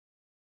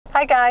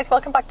Hi guys,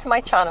 welcome back to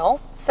my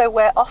channel. So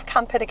we're off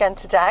camping again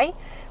today.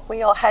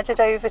 We are headed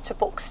over to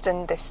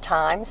Buxton this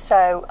time,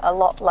 so a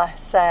lot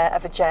less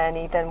of a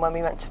journey than when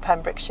we went to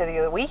Pembrokeshire the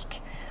other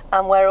week.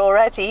 And we're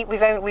already,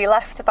 we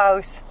left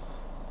about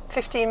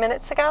 15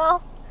 minutes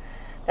ago.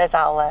 There's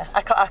Al there.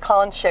 I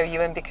can't show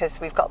you him because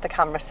we've got the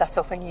camera set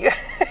up and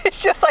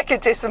it's just like a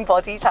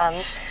disembodied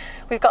hand.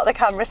 We've got the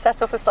camera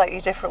set up a slightly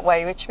different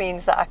way, which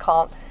means that I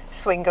can't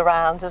swing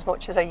around as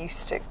much as I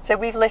used to. So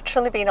we've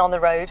literally been on the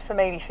road for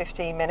maybe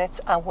 15 minutes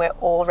and we're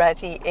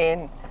already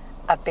in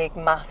a big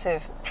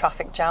massive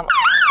traffic jam.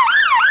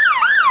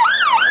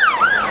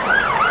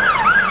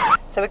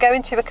 So we're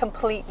going to a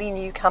completely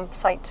new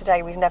campsite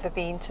today. We've never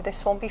been to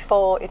this one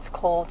before. It's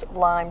called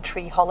Lime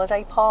Tree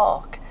Holiday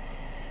Park.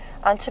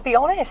 And to be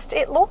honest,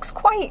 it looks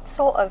quite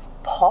sort of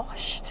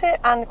posh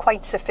and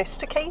quite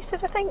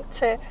sophisticated, I think,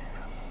 to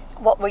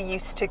what we're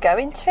used to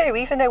going to,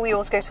 even though we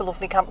always go to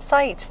lovely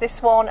campsites.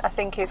 This one I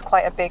think is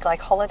quite a big like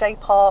holiday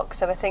park,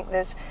 so I think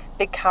there's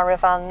big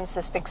caravans,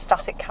 there's big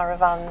static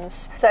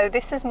caravans. So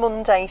this is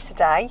Monday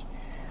today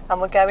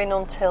and we're going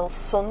until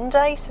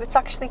Sunday, so it's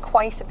actually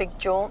quite a big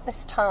jaunt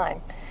this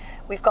time.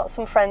 We've got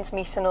some friends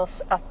meeting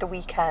us at the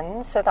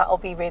weekend, so that'll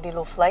be really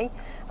lovely,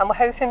 and we're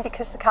hoping,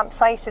 because the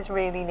campsite is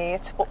really near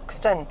to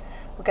Buxton,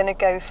 we're going to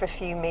go for a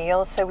few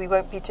meals, so we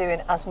won't be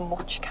doing as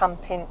much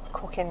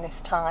cooking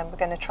this time. We're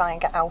going to try and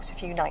get out a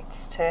few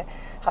nights to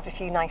have a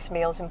few nice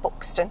meals in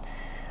Buxton.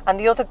 And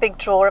the other big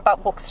draw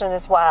about Buxton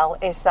as well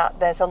is that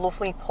there's a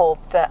lovely pub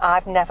that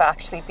I've never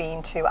actually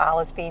been to, Al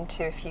has been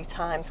to a few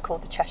times,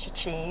 called the Cheshire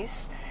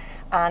Cheese,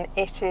 and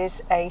it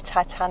is a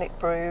Titanic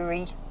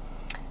brewery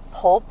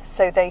pub,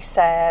 so they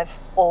serve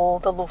all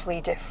the lovely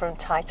different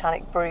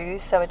Titanic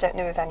brews. So I don't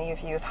know if any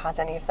of you have had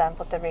any of them,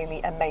 but they're really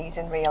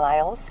amazing real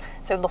ales.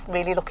 So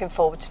really looking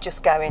forward to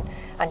just going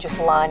and just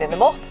lining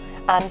them up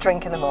and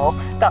drinking them all.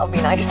 That'll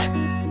be nice.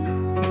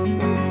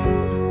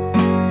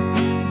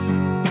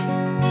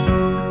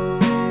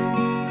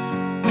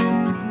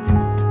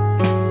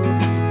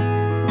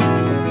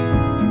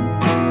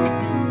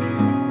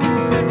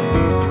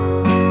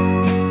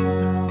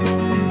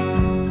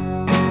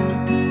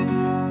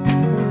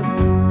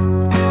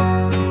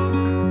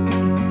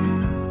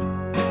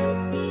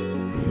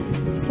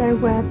 So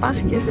we're back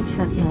at the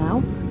tent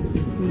now.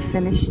 We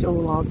finished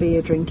all our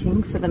beer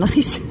drinking for the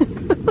night.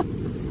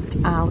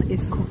 Al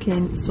is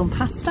cooking some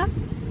pasta.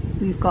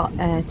 We've got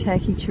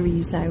turkey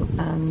chorizo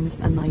and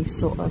a nice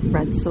sort of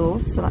red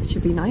sauce, so that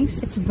should be nice.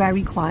 It's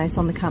very quiet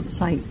on the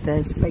campsite.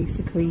 There's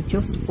basically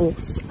just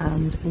us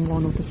and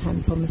one other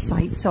tent on the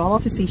site. So I'll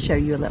obviously show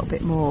you a little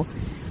bit more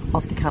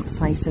of the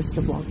campsite as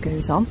the vlog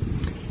goes on.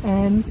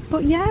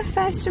 But yeah,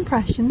 first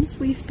impressions,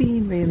 we've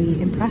been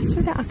really impressed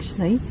with it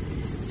actually.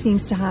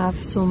 Seems to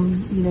have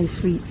some, you know,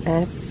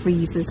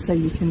 freezers so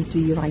you can do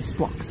your ice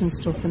blocks and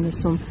stuff, and there's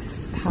some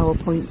power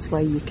points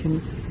where you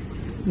can,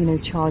 you know,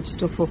 charge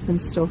stuff up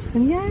and stuff.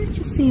 And yeah, it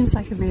just seems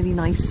like a really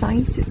nice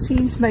site. It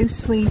seems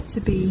mostly to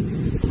be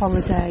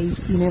holiday,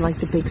 you know, like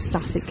the big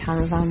static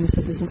caravans,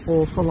 so there's an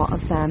awful lot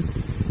of them.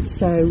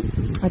 So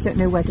I don't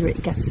know whether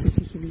it gets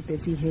particularly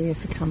busy here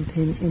for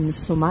camping in the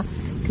summer,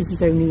 because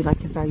there's only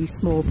like a very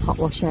small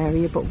potwash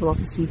area, but we're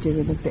obviously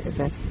doing a bit of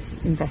an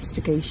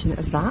investigation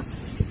of that.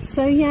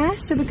 So yeah,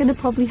 so we're going to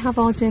probably have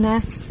our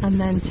dinner and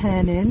then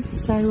turn in.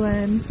 So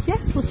yeah,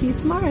 we'll see you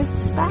tomorrow.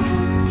 Bye.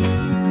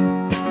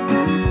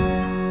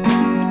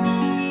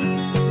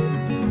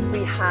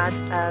 We had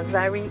a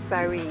very,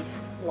 very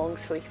long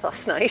sleep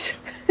last night.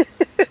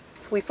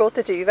 We brought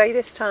the duvet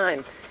this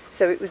time,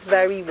 so it was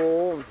very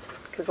warm,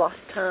 because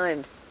last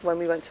time when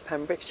we went to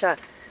Pembrokeshire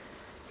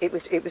it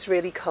was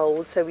really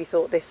cold, so we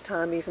thought this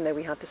time, even though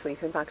we had the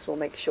sleeping bags, we'll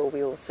make sure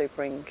we also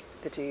bring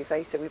the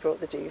duvet. So we brought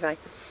the duvet.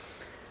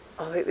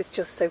 Oh, it was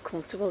just so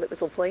comfortable, it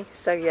was lovely.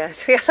 So yeah,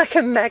 so we had like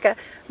a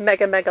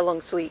mega long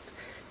sleep.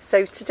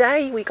 So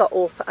today we got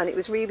up and it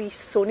was really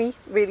sunny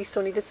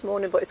this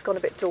morning, but it's gone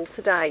a bit dull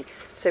today.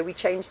 So we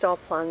changed our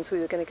plans. We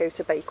were going to go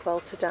to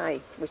Bakewell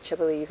today, which I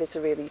believe is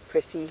a really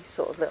pretty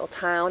sort of little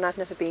town. I've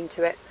never been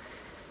to it.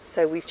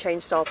 So we've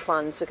changed our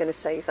plans. We're going to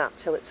save that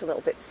till it's a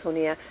little bit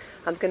sunnier.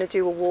 I'm going to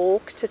do a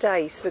walk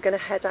today. So we're going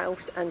to head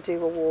out and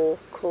do a walk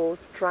called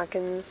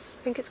Dragons,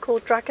 I think it's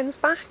called Dragon's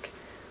Back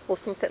or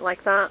something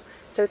like that.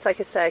 So it's like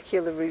a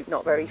circular route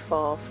not very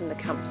far from the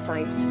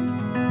campsite.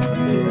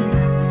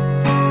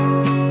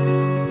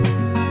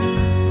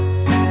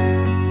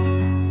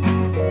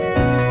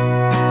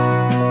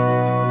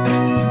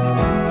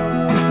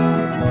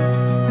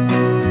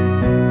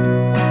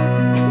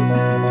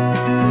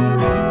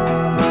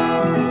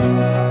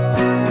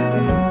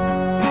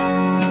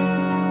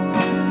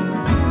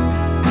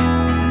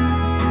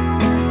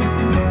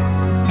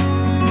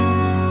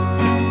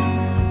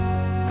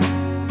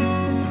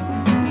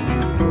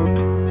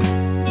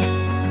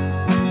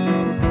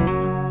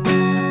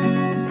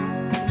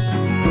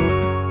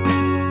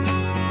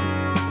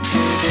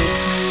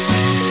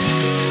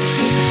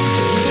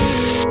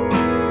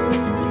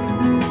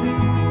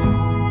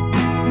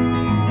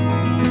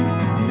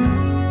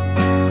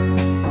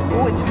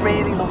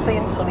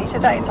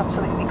 today. It's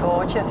absolutely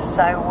gorgeous.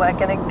 So we're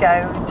going to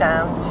go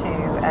down to,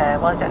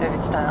 well, I don't know if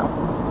it's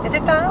down. Is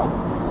it down?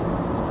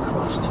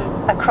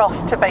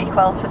 Across to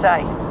Bakewell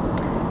today.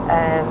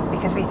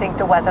 Because we think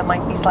the weather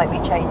might be slightly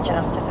changing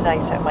after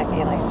today, so it might be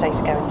a nice day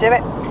to go and do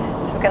it.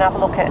 So we're going to have a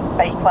look at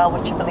Bakewell,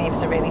 which I believe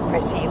is a really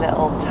pretty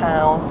little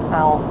town.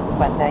 Al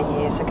went there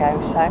years ago.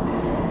 So,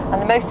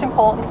 and the most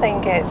important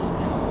thing is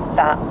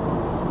that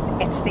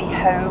it's the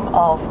home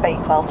of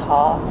Bakewell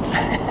tarts.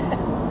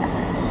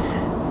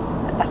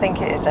 I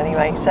think it is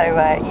anyway. So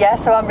yeah,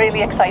 so I'm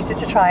really excited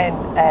to try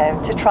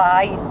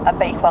a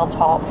Bakewell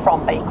tart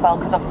from Bakewell,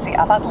 because obviously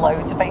I've had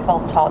loads of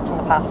Bakewell tarts in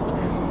the past,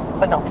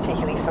 but not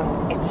particularly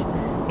from its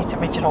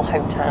original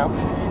hometown.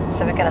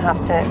 So we're going to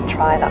have to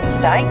try that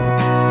today.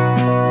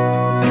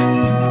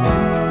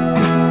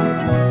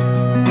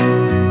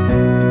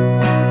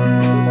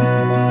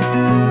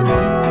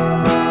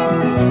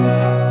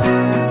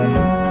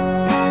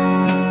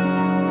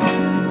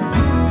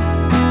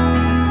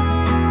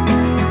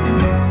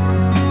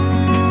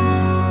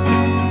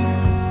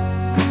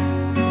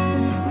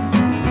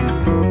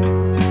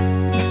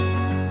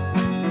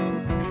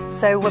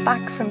 So we're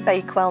back from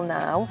Bakewell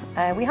now.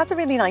 We had a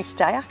really nice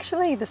day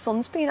actually. The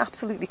sun's been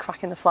absolutely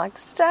cracking the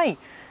flags today.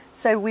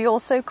 So we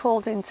also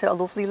called into a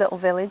lovely little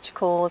village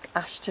called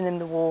Ashton in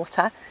the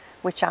Water,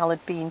 which Al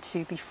had been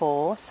to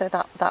before. So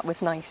that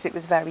was nice. It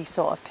was very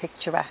sort of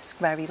picturesque,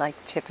 very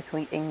like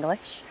typically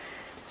English.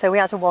 So we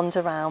had a wander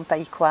around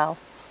Bakewell.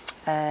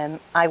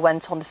 I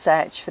went on the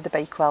search for the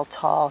Bakewell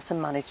tart and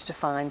managed to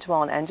find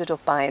one. Ended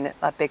up buying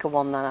a bigger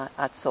one than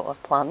I'd sort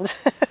of planned.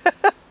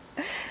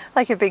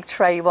 Like a big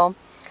tray one.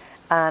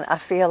 And I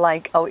feel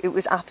like, oh, it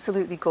was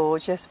absolutely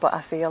gorgeous, but I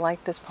feel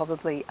like there's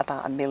probably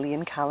about 1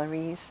 million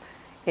calories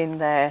in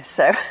there,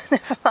 so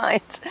never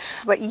mind.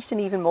 We're eating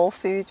even more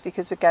food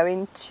because we're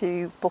going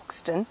to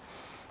Buxton,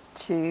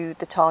 to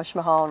the Taj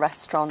Mahal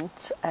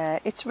restaurant.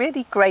 It's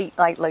really great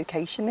like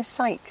location, this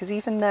site, because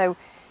even though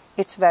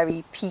it's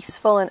very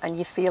peaceful and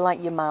you feel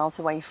like you're miles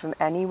away from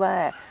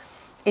anywhere,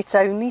 it's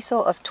only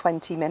sort of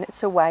 20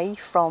 minutes away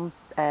from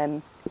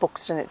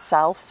Buxton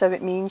itself, so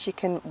it means you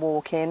can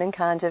walk in and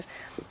kind of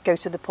go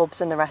to the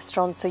pubs and the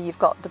restaurants, so you've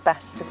got the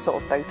best of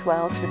sort of both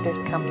worlds with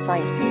this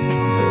campsite.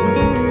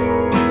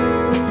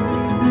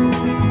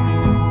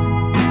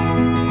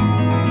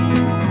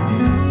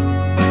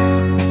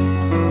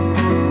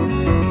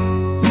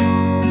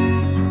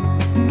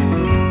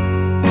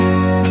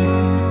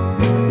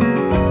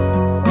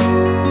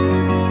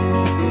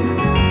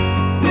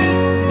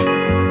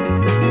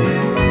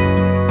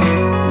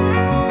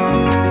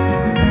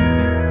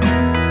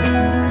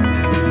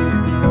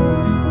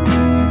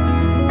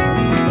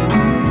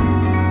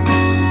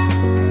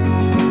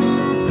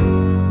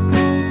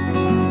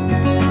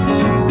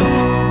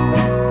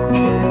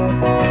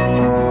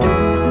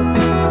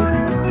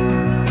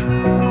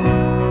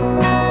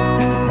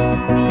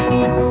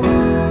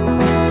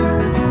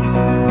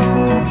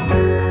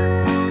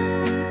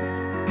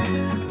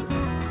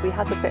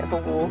 Had a bit of a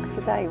walk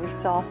today. We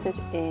started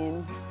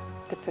in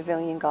the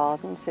Pavilion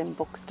Gardens in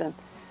Buxton,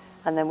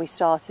 and then we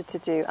started to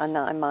do a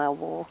 9-mile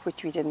walk,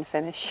 which we didn't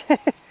finish.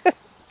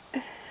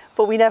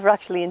 But we never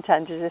actually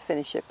intended to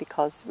finish it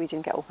because we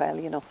didn't get up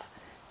early enough.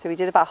 So we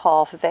did about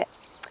half of it.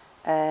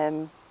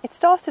 It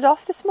started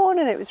off this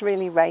morning, it was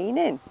really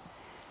raining,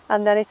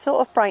 and then it sort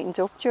of brightened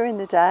up during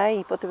the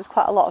day, but there was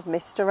quite a lot of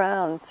mist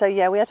around. So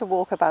yeah, we had to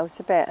walk about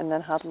a bit and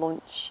then had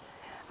lunch.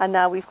 And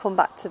now we've come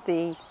back to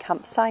the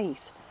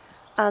campsite.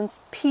 And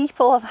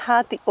people have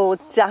had the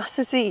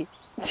audacity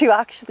to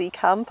actually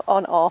camp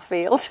on our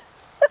field.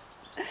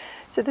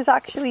 So there's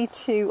actually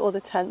 2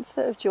 other tents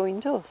that have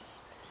joined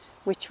us,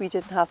 which we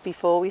didn't have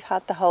before. We've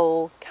had the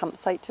whole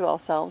campsite to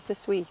ourselves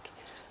this week.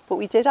 But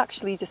we did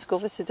actually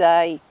discover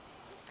today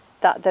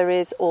that there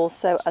is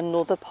also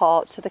another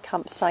part to the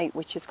campsite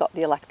which has got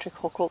the electric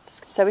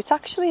hookups. So it's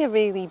actually a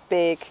really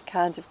big,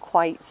 kind of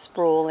quite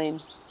sprawling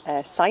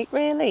site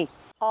really.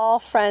 Our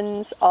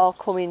friends are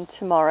coming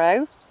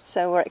tomorrow.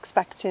 So we're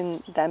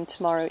expecting them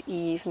tomorrow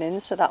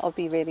evening, so that'll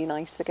be really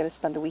nice. They're going to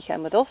spend the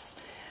weekend with us.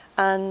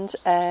 And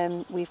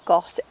we've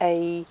got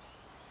a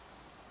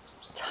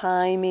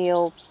Thai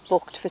meal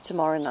booked for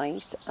tomorrow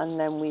night, and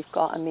then we've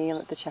got a meal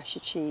at the Cheshire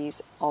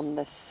Cheese on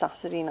the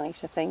Saturday night,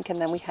 I think, and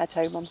then we head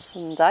home on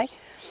Sunday.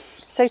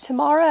 So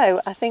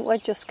tomorrow I think we're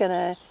just going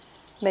to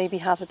maybe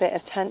have a bit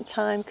of tent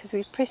time, because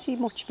we've pretty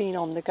much been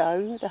on the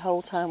go the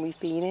whole time we've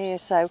been here.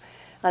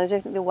 And I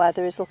don't think the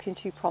weather is looking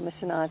too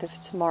promising either for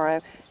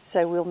tomorrow,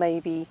 so we'll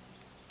maybe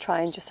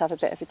try and just have a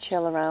bit of a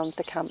chill around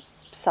the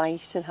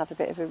campsite and have a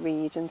bit of a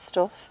read and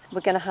stuff. We're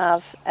going to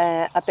have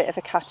a bit of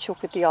a catch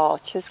up with the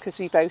Archers,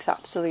 because we both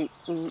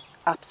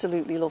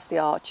absolutely love the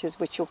Archers,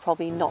 which will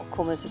probably not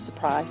come as a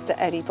surprise to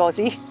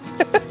anybody.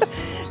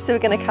 So we're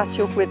going to catch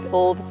up with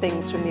all the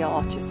things from the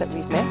Archers that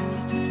we've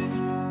missed.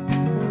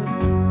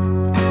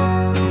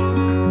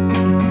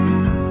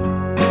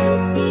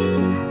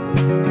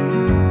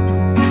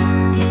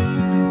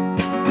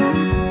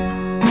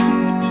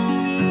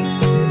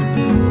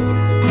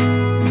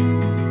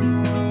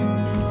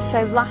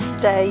 So last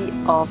day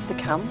of the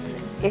camp,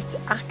 it's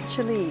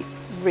actually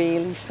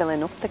really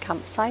filling up the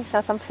campsite.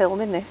 As I'm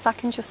filming this, I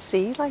can just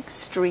see like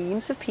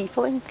streams of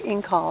people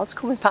in cars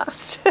coming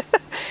past.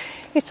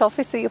 It's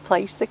obviously a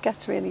place that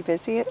gets really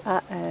busy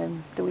at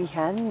the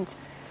weekend,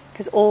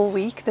 because all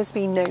week there's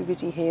been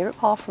nobody here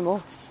apart from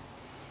us.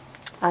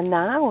 And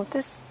now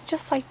there's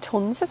just like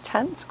tons of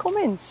tents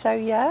coming, so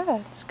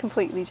yeah, it's a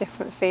completely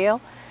different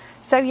feel.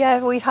 So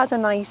yeah, we've had a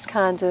nice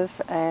kind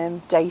of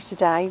day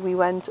today. We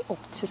went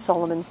up to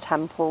Solomon's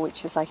Temple,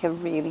 which is like a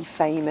really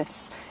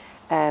famous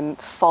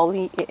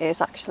folly. It is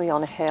actually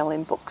on a hill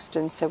in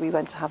Buxton, so we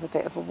went to have a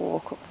bit of a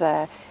walk up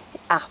there.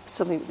 It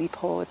absolutely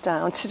poured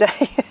down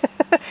today.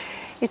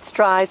 It's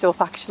dried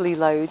up actually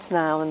loads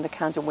now, and the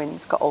kind of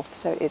wind's got up,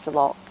 so it is a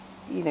lot,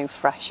 you know,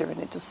 fresher,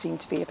 and it does seem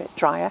to be a bit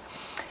drier.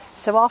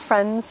 So our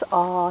friends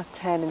are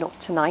turning up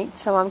tonight,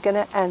 so I'm going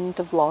to end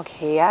the vlog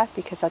here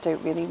because I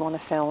don't really want to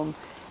film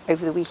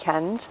over the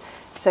weekend.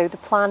 So the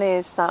plan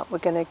is that we're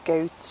going to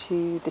go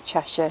to the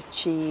Cheshire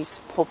Cheese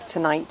pub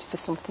tonight for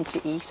something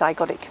to eat. I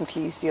got it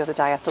confused the other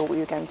day. I thought we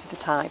were going to the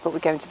Thai, but we're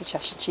going to the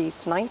Cheshire Cheese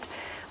tonight,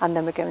 and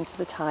then we're going to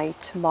the Thai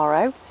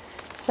tomorrow.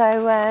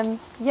 So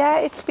yeah,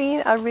 it's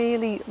been a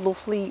really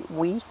lovely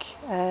week.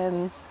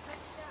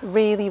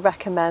 Really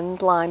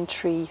recommend Lime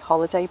Tree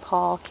Holiday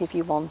Park if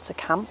you want to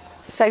camp.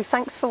 So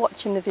thanks for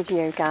watching the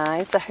video,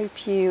 guys. I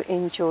hope you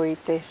enjoyed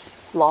this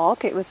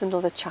vlog. It was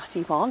another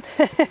chatty one.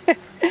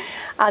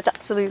 I'd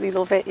absolutely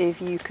love it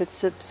if you could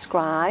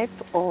subscribe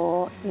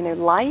or, you know,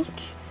 like,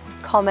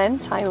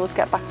 comment. I always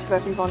get back to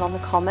everyone on the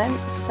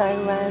comments. So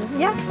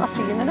yeah, I'll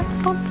see you in the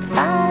next one.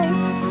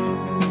 Bye.